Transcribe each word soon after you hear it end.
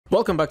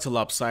Welcome back to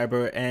Lab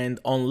Cyber, and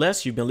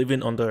unless you've been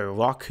living under a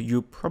rock,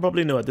 you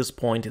probably know at this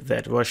point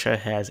that Russia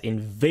has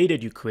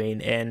invaded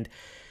Ukraine. And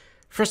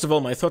first of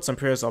all, my thoughts and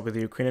prayers are with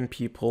the Ukrainian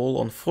people.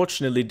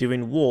 Unfortunately,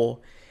 during war,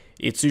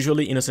 it's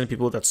usually innocent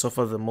people that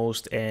suffer the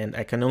most, and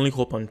I can only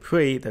hope and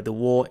pray that the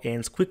war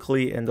ends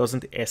quickly and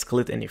doesn't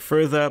escalate any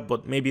further,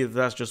 but maybe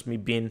that's just me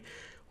being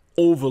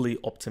overly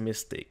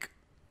optimistic.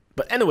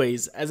 But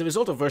anyways, as a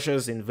result of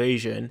Russia's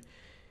invasion,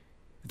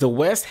 the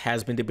West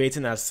has been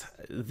debating as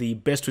the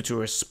best way to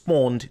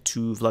respond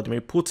to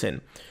Vladimir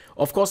Putin.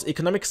 Of course,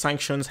 economic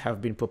sanctions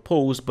have been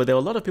proposed, but there are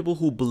a lot of people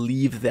who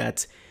believe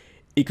that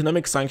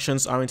economic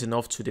sanctions aren't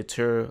enough to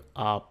deter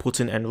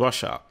Putin and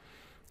Russia.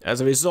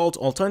 As a result,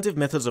 alternative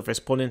methods of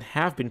responding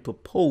have been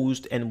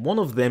proposed, and one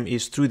of them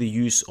is through the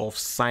use of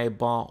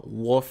cyber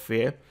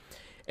warfare.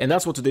 And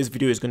that's what today's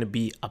video is going to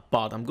be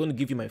about. I'm going to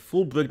give you my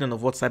full breakdown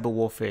of what cyber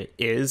warfare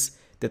is,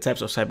 the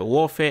types of cyber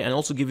warfare, and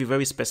also give you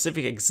very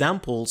specific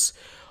examples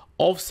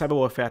of cyber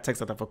warfare attacks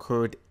that have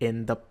occurred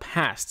in the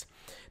past.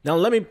 Now,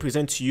 let me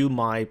present to you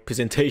my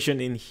presentation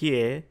in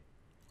here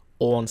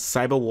on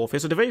cyber warfare.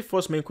 So the very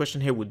first main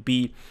question here would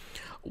be,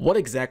 what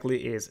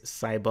exactly is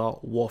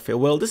cyber warfare?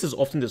 Well, this is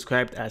often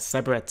described as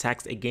cyber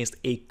attacks against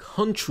a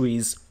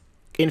country's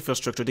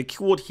infrastructure. The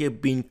keyword here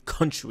being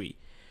country.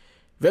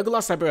 Regular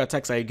cyber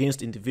attacks are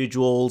against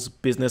individuals,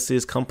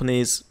 businesses,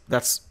 companies.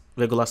 That's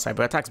regular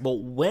cyber attacks. But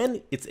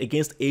when it's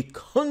against a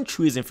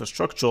country's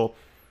infrastructure,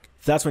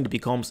 that's when it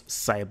becomes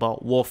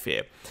cyber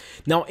warfare.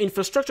 Now,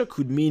 infrastructure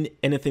could mean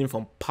anything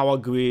from power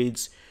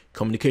grids,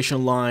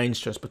 communication lines,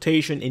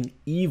 transportation, and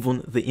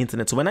even the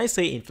internet. So when I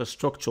say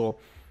infrastructure,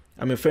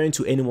 I'm referring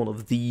to any one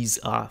of these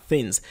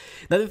things.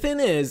 Now, the thing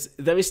is,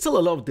 there is still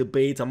a lot of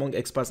debate among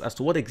experts as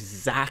to what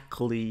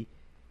exactly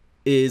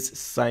is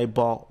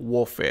cyber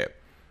warfare.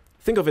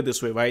 Think of it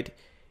this way, right?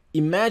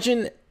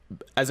 Imagine,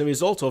 as a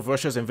result of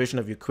Russia's invasion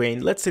of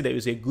Ukraine, let's say there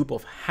is a group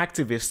of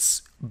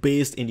hacktivists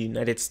based in the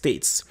United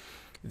States.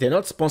 They're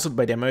not sponsored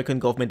by the American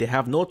government. They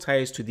have no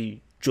ties to the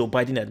Joe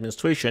Biden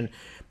administration.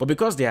 But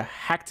because they are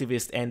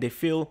hacktivists and they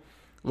feel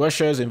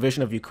Russia's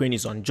invasion of Ukraine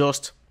is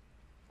unjust,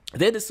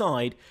 they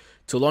decide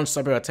to launch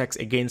cyber attacks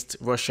against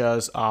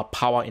Russia's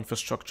power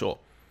infrastructure.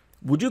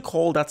 Would you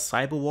call that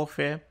cyber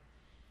warfare?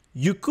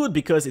 You could,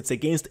 because it's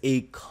against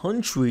a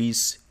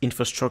country's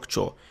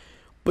infrastructure.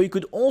 But you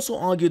could also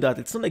argue that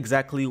it's not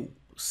exactly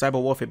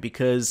cyber warfare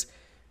because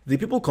the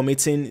people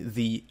committing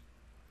the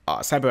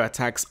cyber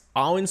attacks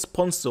aren't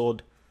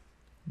sponsored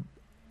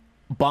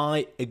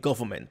by a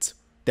government.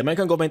 The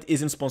American government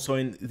isn't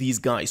sponsoring these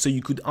guys. So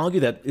you could argue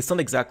that it's not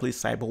exactly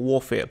cyber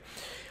warfare.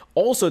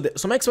 Also,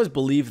 some experts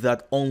believe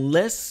that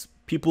unless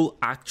people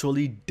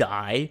actually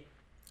die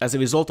as a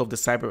result of the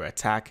cyber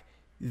attack,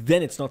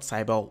 then it's not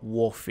cyber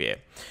warfare.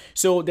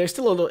 So there's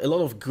still a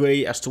lot of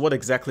gray as to what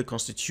exactly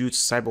constitutes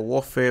cyber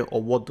warfare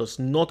or what does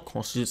not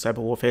constitute cyber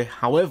warfare.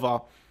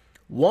 However,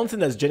 one thing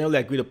that's generally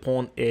agreed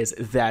upon is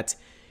that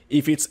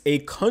if it's a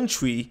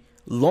country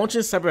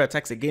launching cyber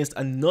attacks against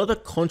another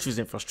country's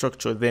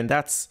infrastructure, then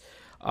that's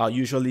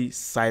usually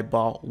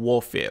cyber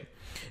warfare.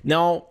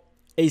 Now,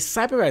 a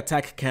cyber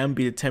attack can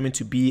be determined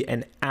to be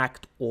an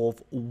act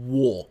of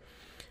war.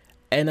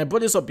 And I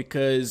brought this up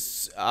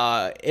because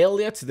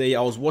earlier today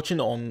I was watching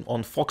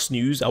on Fox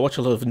News. I watch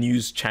a lot of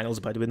news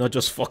channels, by the way, not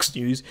just Fox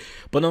News.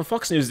 But on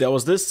Fox News, there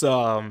was this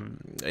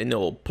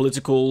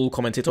political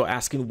commentator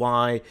asking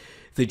why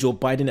the Joe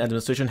Biden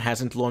administration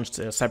hasn't launched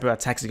cyber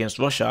attacks against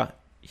Russia.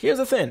 Here's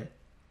the thing.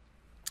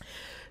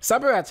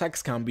 Cyber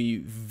attacks can be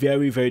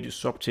very, very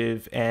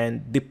disruptive,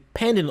 and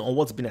depending on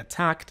what's been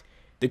attacked,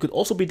 they could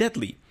also be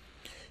deadly.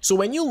 So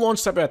when you launch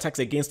cyber attacks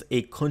against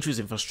a country's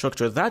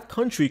infrastructure, that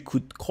country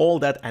could call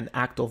that an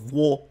act of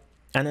war,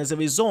 and as a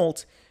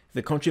result,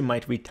 the country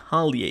might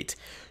retaliate.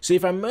 So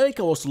if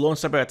America was to launch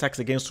cyber attacks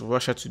against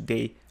Russia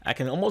today, I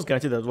can almost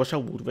guarantee that Russia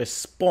would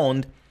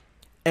respond.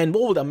 And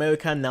what would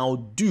America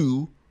now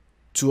do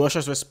to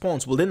Russia's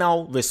response? Will they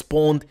now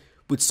respond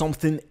with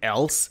something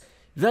else?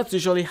 That's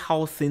usually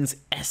how things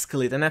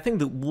escalate. And I think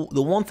the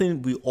one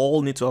thing we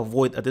all need to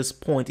avoid at this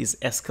point is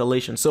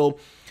escalation. So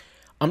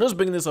I'm just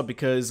bringing this up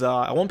because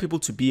I want people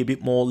to be a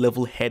bit more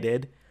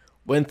level-headed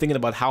when thinking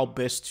about how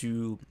best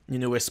to,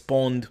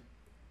 respond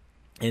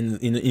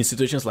in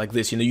situations like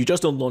this. You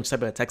just don't launch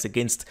cyber attacks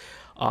against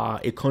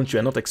a country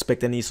and not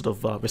expect any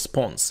sort of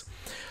response.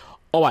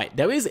 All right,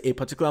 there is a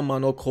particular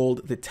manual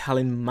called the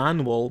Tallinn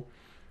Manual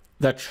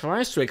that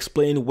tries to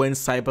explain when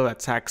cyber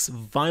attacks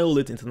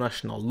violate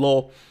international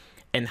law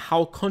and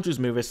how countries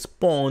may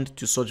respond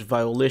to such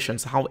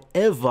violations.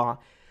 However,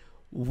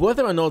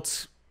 whether or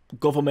not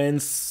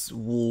governments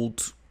would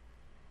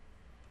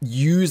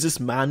use this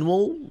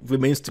manual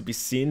remains to be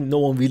seen. No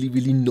one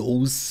really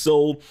knows.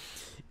 So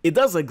it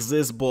does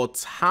exist,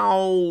 but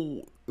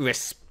how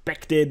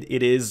respected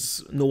it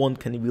is, no one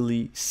can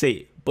really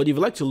say. But if you'd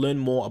like to learn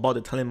more about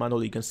the Tallinn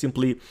Manual, you can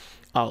simply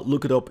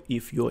look it up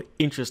if you're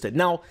interested.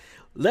 Now,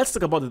 let's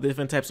talk about the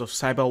different types of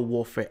cyber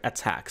warfare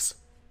attacks.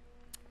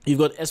 You've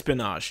got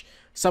espionage,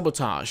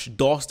 sabotage,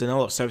 DOS,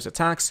 denial of service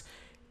attacks,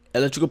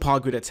 electrical power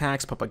grid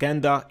attacks,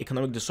 propaganda,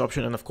 economic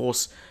disruption, and of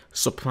course,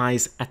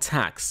 surprise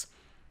attacks.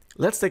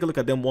 Let's take a look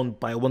at them one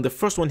by one. The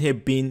first one here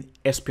being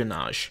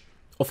espionage.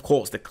 Of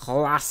course, the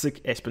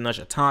classic espionage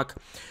attack,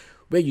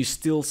 where you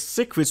steal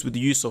secrets with the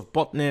use of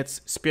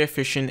botnets, spear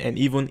phishing, and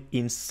even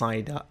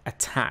insider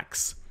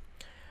attacks.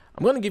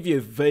 I'm going to give you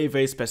a very,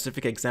 very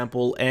specific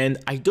example, and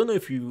I don't know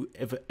if you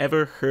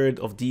ever heard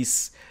of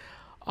these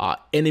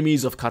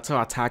enemies of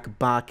Qatar attack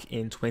back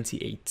in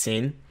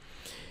 2018.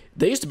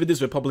 There used to be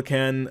this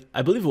Republican,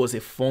 I believe it was a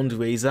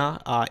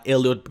fundraiser,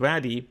 Elliot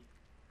Brady.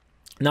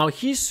 Now,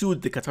 he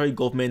sued the Qatari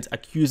government,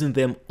 accusing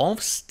them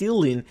of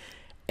stealing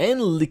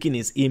and leaking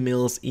his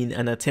emails in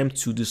an attempt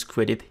to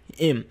discredit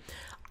him.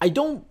 I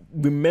don't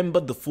remember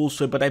the full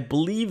story, but I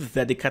believe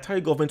that the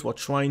Qatari government were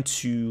trying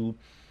to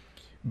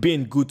be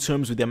in good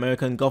terms with the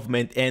American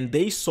government, and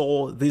they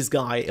saw this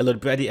guy, Elliot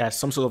Brady, as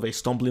some sort of a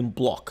stumbling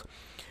block.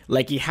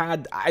 Like he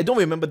had, I don't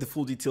remember the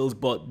full details,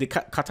 but the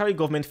Qatari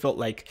government felt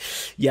like,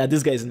 yeah,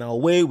 this guy is in our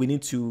way. We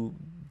need to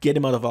get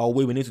him out of our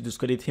way. We need to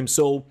discredit him.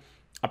 So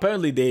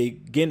apparently they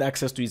gained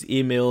access to his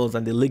emails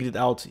and they leaked it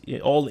out,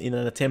 all in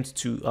an attempt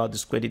to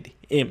discredit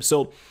him.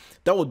 So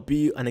that would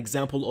be an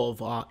example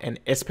of an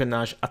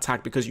espionage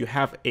attack, because you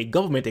have a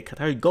government, a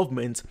Qatari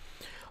government,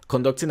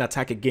 conducting an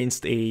attack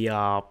against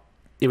a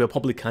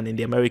Republican in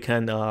the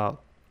American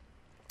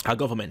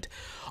government.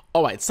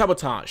 All right,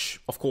 sabotage,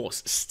 of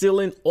course,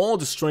 stealing or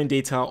destroying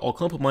data or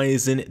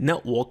compromising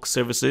network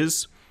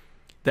services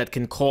that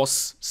can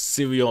cause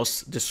serious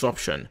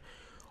disruption.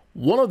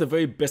 One of the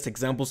very best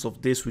examples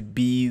of this would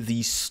be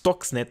the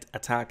Stuxnet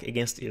attack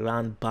against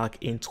Iran back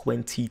in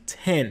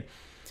 2010.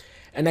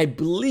 And I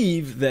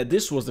believe that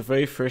this was the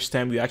very first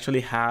time we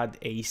actually had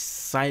a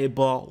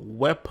cyber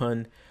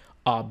weapon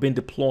being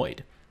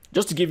deployed.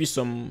 Just to give you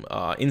some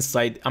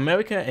insight,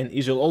 America and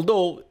Israel,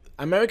 although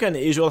America and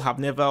Israel have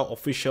never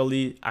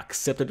officially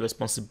accepted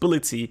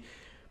responsibility,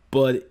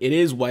 but it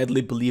is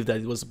widely believed that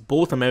it was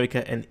both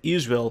America and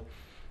Israel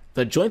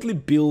that jointly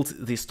built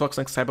the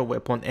Stuxnet cyber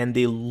weapon, and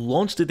they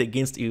launched it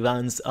against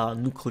Iran's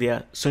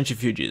nuclear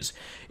centrifuges.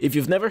 If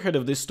you've never heard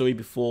of this story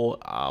before,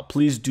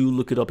 please do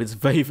look it up. It's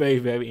very, very,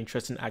 very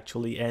interesting,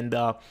 actually. And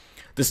the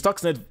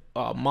Stuxnet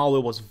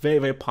malware was very,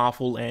 very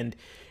powerful, and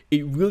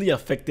it really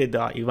affected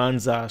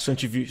Iran's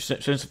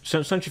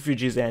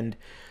centrifuges and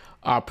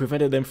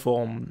prevented them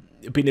from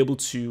being able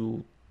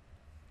to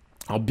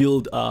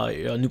build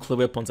nuclear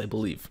weapons, I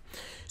believe.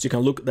 So you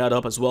can look that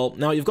up as well.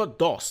 Now, you've got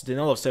DOS,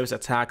 denial of service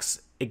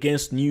attacks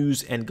against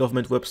news and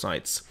government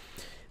websites.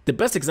 The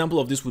best example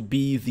of this would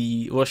be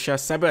the Russia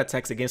cyber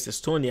attacks against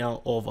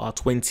Estonia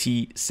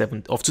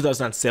of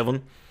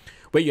 2007,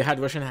 where you had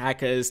Russian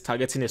hackers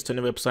targeting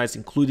Estonian websites,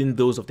 including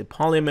those of the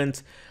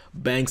parliament,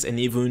 banks, and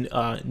even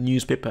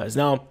newspapers.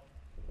 Now,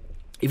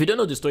 if you don't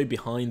know the story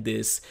behind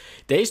this,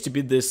 there used to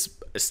be this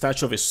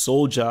statue of a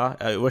soldier,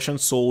 a Russian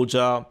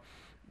soldier,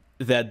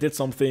 that did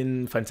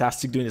something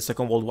fantastic during the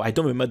Second World War. I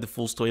don't remember the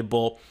full story,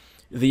 but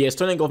the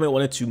Estonian government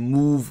wanted to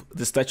move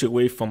the statue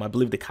away from, I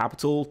believe, the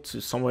capital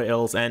to somewhere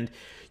else. And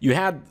you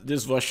had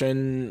these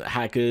Russian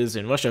hackers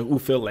in Russia who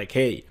felt like,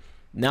 hey,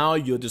 now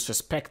you're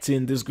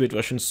disrespecting this great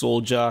Russian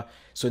soldier.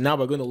 So now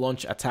we're going to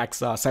launch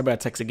attacks, cyber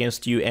attacks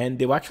against you. And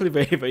they were actually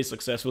very, very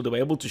successful. They were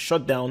able to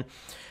shut down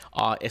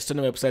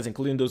Estonian websites,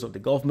 including those of the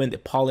government, the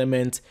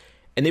parliament,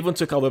 and even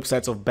took out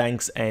websites of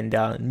banks and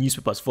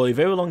newspapers. For a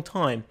very long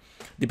time,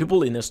 the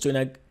people in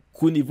Estonia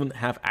couldn't even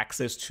have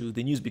access to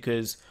the news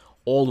because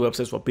all the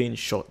websites were being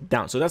shut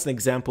down. So that's an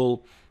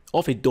example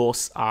of a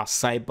DOS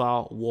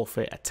cyber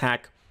warfare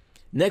attack.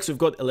 Next, we've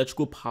got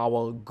electrical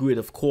power grid.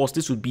 Of course,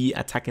 this would be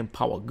attacking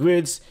power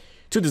grids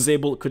to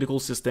disable critical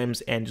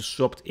systems and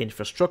disrupt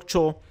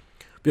infrastructure.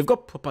 We've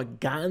got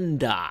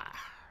propaganda.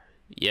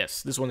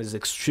 Yes, this one is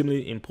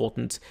extremely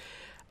important.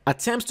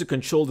 Attempts to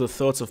control the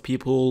thoughts of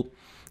people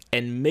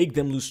and make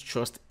them lose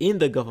trust in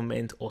the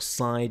government or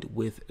side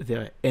with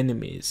their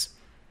enemies.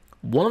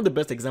 One of the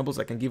best examples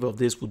I can give of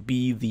this would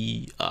be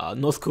the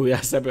North Korea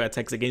cyber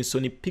attacks against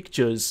Sony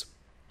Pictures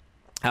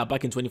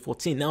back in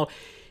 2014. Now,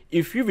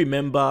 if you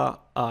remember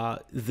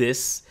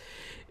this,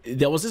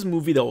 there was this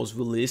movie that was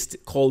released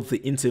called The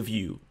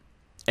Interview,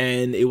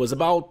 and it was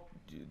about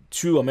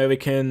two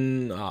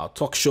American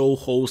talk show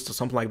hosts or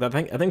something like that.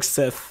 I think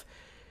Seth.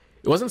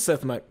 It wasn't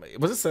Seth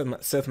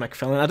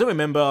MacFarlane. I don't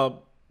remember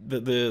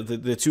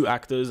the two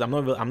actors. I'm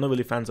not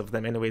really fans of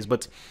them, anyways.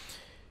 But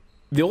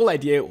the whole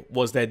idea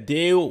was that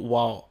they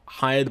were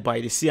hired by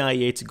the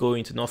CIA to go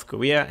into North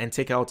Korea and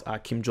take out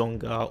Kim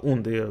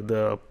Jong-un,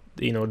 the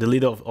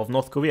leader of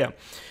North Korea.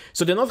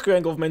 So the North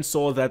Korean government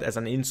saw that as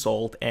an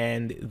insult,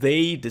 and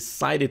they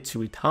decided to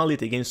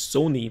retaliate against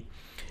Sony.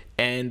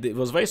 And it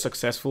was a very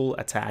successful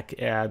attack.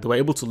 They were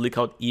able to leak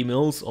out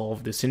emails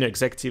of the senior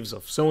executives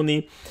of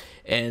Sony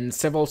and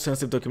several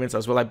sensitive documents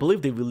as well. I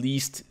believe they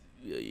released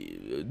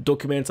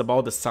documents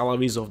about the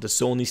salaries of the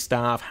Sony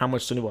staff, how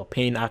much Sony were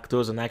paying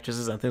actors and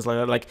actresses and things like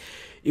that. Like,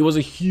 it was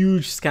a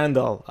huge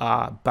scandal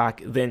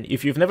back then.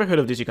 If you've never heard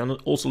of this, you can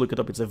also look it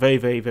up. It's a very,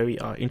 very, very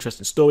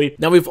interesting story.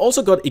 Now, we've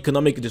also got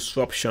economic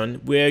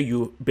disruption, where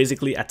you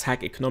basically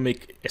attack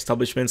economic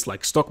establishments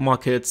like stock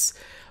markets,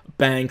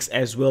 banks,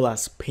 as well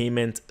as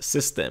payment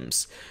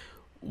systems.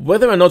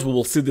 Whether or not we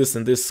will see this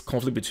in this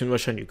conflict between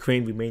Russia and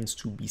Ukraine remains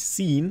to be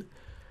seen.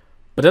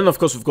 But then, of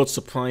course, we've got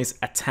surprise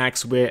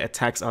attacks, where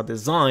attacks are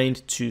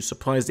designed to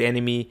surprise the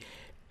enemy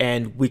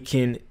and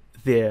weaken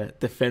their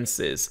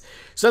defenses.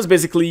 So that's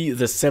basically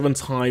the 7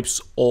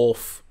 types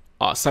of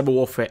cyber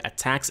warfare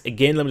attacks.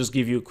 Again, let me just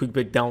give you a quick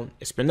breakdown.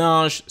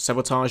 Espionage,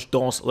 sabotage,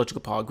 DOS,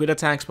 electrical power grid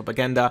attacks,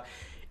 propaganda,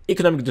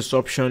 economic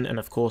disruption, and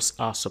of course,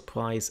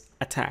 surprise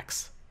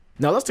attacks.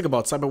 Now, let's talk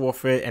about cyber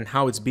warfare and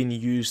how it's being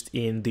used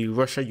in the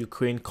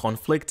Russia-Ukraine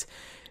conflict.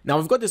 Now,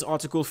 we've got this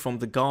article from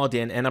The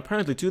Guardian, and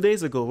apparently 2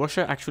 days ago,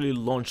 Russia actually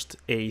launched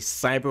a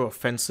cyber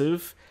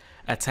offensive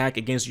attack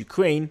against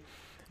Ukraine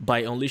by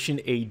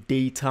unleashing a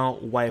data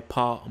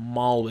wiper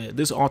malware.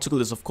 This article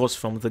is, of course,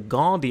 from The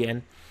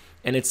Guardian,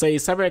 and it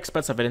says cyber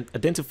experts have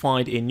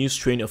identified a new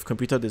strain of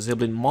computer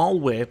disabling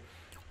malware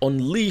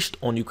unleashed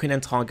on Ukrainian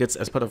targets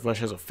as part of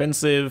Russia's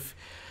offensive.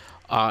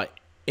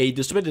 A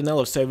distributed denial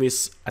of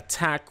service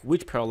attack,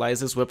 which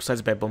paralyzes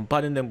websites by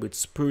bombarding them with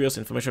spurious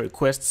information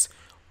requests,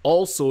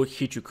 also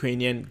hit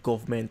Ukrainian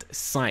government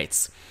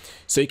sites.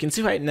 So you can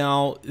see right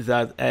now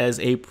that as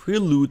a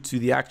prelude to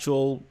the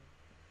actual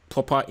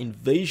proper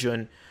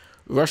invasion,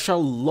 Russia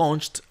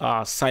launched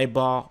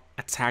cyber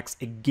attacks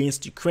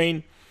against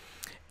Ukraine.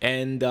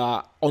 And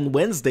on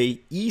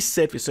Wednesday,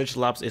 ESET Research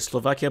Labs, a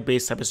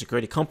Slovakia-based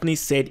cybersecurity company,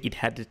 said it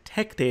had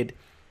detected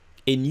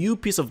a new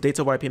piece of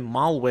data wiping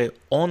malware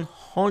on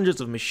hundreds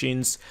of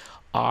machines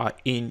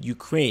in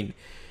Ukraine.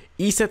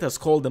 ESET has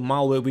called the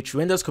malware, which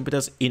renders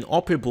computers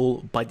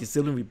inoperable by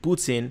disabling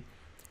rebooting,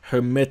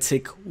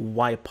 hermetic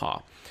wiper.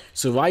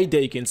 So right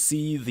there, you can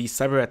see the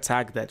cyber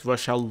attack that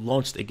Russia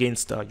launched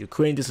against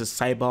Ukraine. This is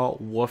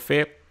cyber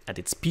warfare at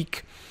its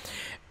peak.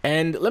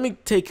 And let me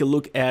take a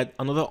look at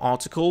another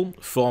article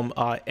from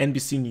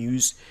NBC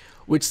News,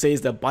 which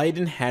says that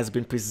Biden has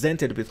been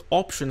presented with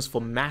options for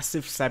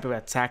massive cyber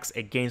attacks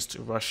against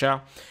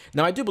Russia.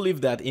 Now, I do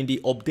believe that in the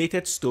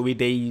updated story,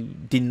 they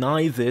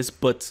deny this,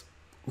 but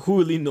who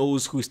really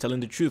knows who is telling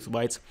the truth,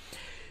 right?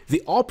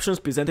 The options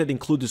presented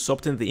include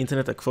disrupting the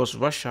internet across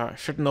Russia,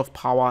 shutting off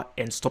power,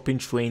 and stopping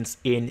trains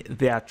in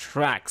their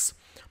tracks.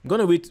 I'm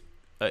going to read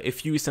a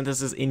few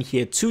sentences in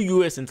here. 2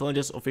 U.S.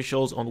 intelligence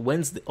officials on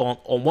Wednesday,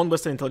 on one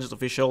Western intelligence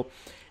official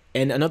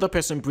and another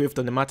person briefed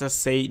on the matter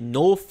say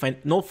no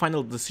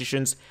final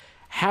decisions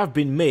have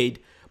been made,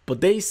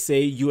 but they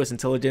say U.S.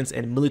 intelligence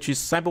and military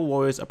cyber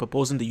warriors are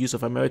proposing the use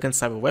of American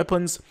cyber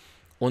weapons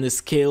on a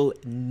scale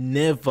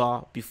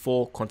never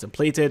before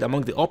contemplated.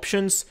 Among the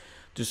options,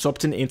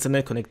 disrupting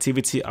internet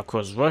connectivity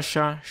across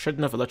Russia,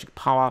 shutting off electric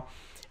power,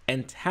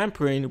 and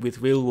tampering with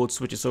railroad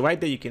switches. So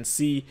right there, you can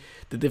see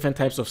the different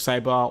types of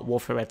cyber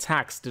warfare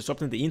attacks.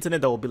 Disrupting the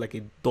internet, that will be like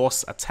a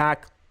DOS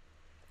attack.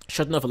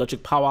 Shutting off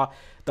electric power,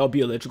 that would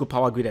be an electrical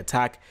power grid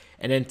attack.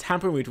 And then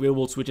tampering with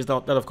railroad switches,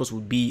 that of course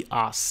would be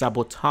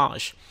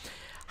sabotage.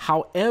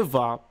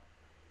 However,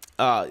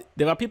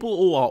 there are people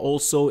who are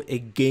also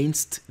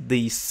against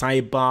the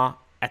cyber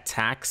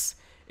attacks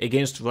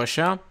against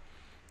Russia,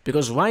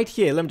 because right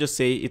here, let me just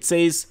say, it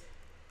says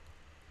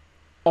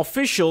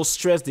officials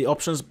stress the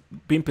options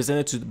being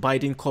presented to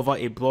Biden cover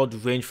a broad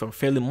range from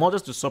fairly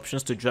modest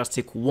disruptions to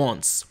drastic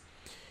ones.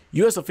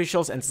 U.S.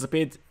 officials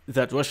anticipate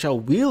that Russia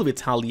will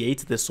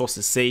retaliate, the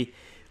sources say,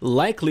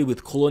 likely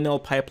with colonial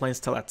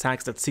pipeline-style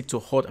attacks that seek to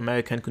hurt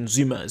American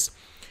consumers.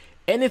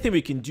 Anything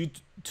we can do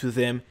to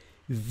them,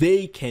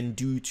 they can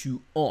do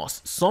to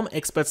us. Some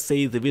experts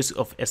say the risk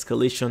of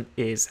escalation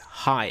is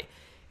high.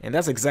 And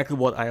that's exactly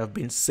what I have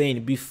been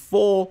saying.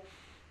 Before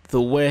the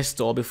West,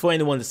 or before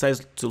anyone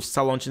decides to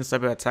start launching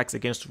cyber attacks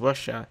against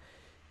Russia,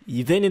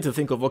 you then need to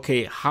think of,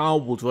 okay, how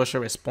would Russia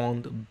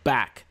respond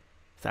back?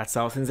 That's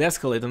how things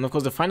escalate. And of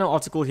course, the final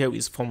article here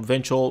is from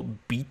Venture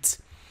Beat.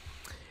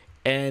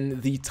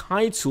 And the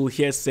title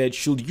here said,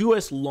 should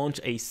US launch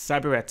a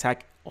cyber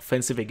attack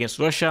offensive against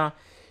Russia?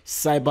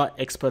 Cyber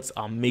experts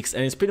are mixed.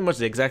 And it's pretty much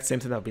the exact same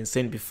thing I've been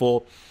saying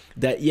before,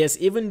 that yes,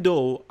 even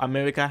though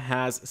America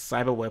has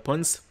cyber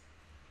weapons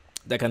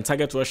that can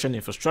target Russian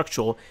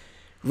infrastructure,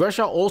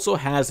 Russia also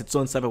has its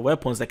own cyber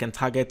weapons that can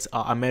target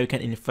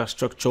American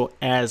infrastructure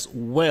as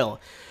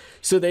well.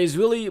 So there is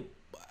really...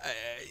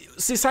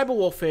 see, cyber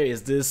warfare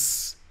is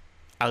this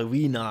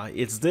arena.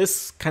 It's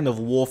this kind of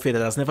warfare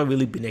that has never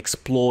really been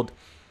explored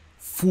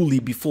fully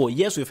before.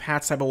 Yes, we've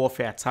had cyber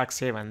warfare attacks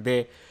here and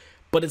there,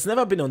 but it's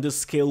never been on this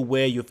scale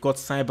where you've got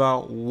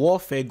cyber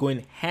warfare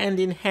going hand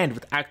in hand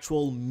with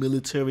actual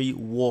military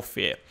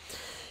warfare.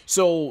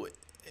 So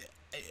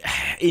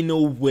in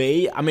a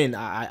way, I mean,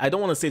 I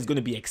don't want to say it's going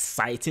to be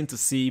exciting to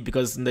see,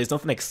 because there's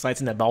nothing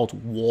exciting about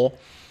war,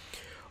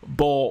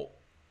 but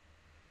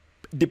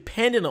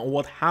depending on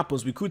what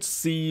happens, we could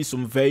see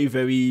some very,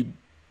 very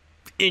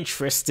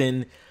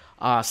interesting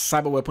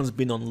cyber weapons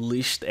being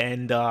unleashed,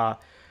 and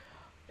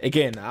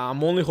again,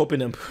 I'm only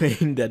hoping and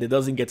praying that it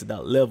doesn't get to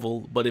that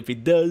level. But if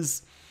it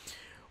does,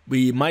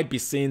 we might be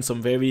seeing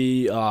some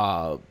very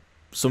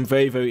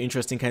very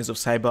interesting kinds of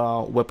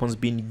cyber weapons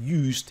being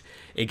used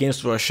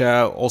against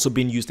Russia, also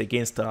being used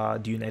against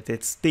the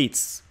United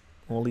States.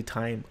 Only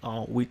time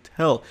will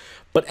tell.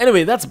 But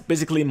anyway, that's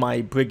basically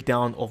my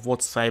breakdown of what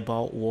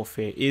cyber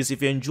warfare is.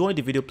 If you enjoyed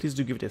the video, please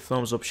do give it a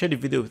thumbs up. Share the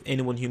video with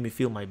anyone who may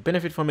feel might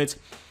benefit from it.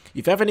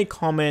 If you have any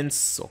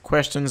comments or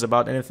questions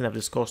about anything I've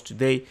discussed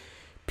today,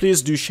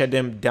 please do share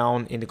them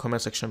down in the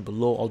comment section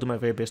below. I'll do my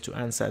very best to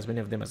answer as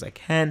many of them as I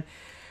can.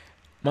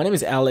 My name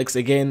is Alex.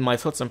 Again, my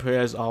thoughts and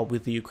prayers are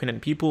with the Ukrainian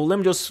people. Let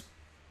me just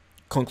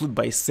conclude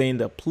by saying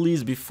that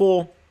please,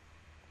 before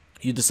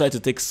you decide to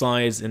take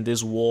sides in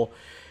this war,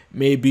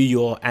 maybe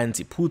you're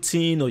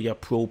anti-Putin or you're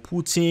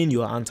pro-Putin,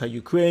 you're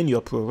anti-Ukraine, you're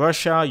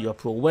pro-Russia, you're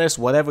pro-West,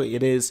 whatever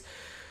it is,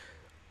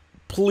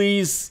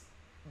 please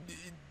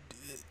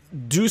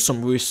do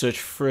some research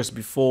first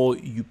before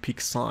you pick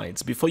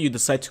sides, before you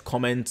decide to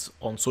comment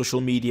on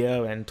social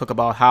media and talk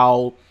about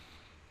how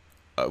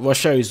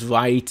Russia is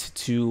right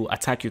to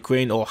attack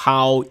Ukraine or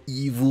how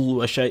evil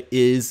Russia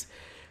is.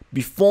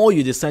 Before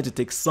you decide to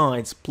take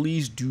sides,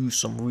 please do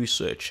some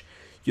research.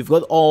 You've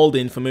got all the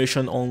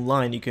information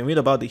online. You can read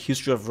about the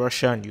history of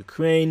Russia and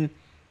Ukraine,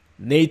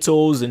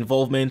 NATO's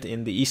involvement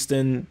in the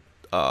Eastern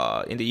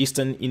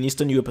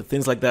Europe and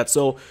things like that.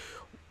 So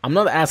I'm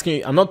not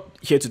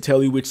here to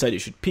tell you which side you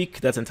should pick.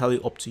 That's entirely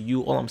up to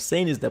you. All I'm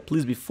saying is that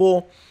please,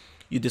 before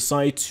you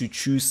decide to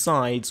choose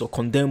sides or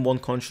condemn one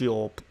country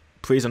or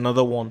praise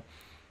another one,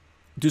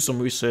 do some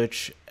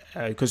research,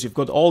 because you've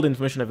got all the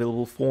information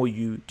available for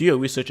you. Do your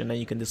research and then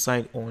you can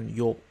decide on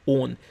your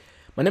own.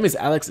 My name is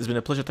Alex. It's been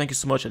a pleasure. Thank you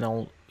so much, and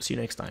I'll see you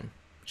next time.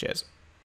 Cheers.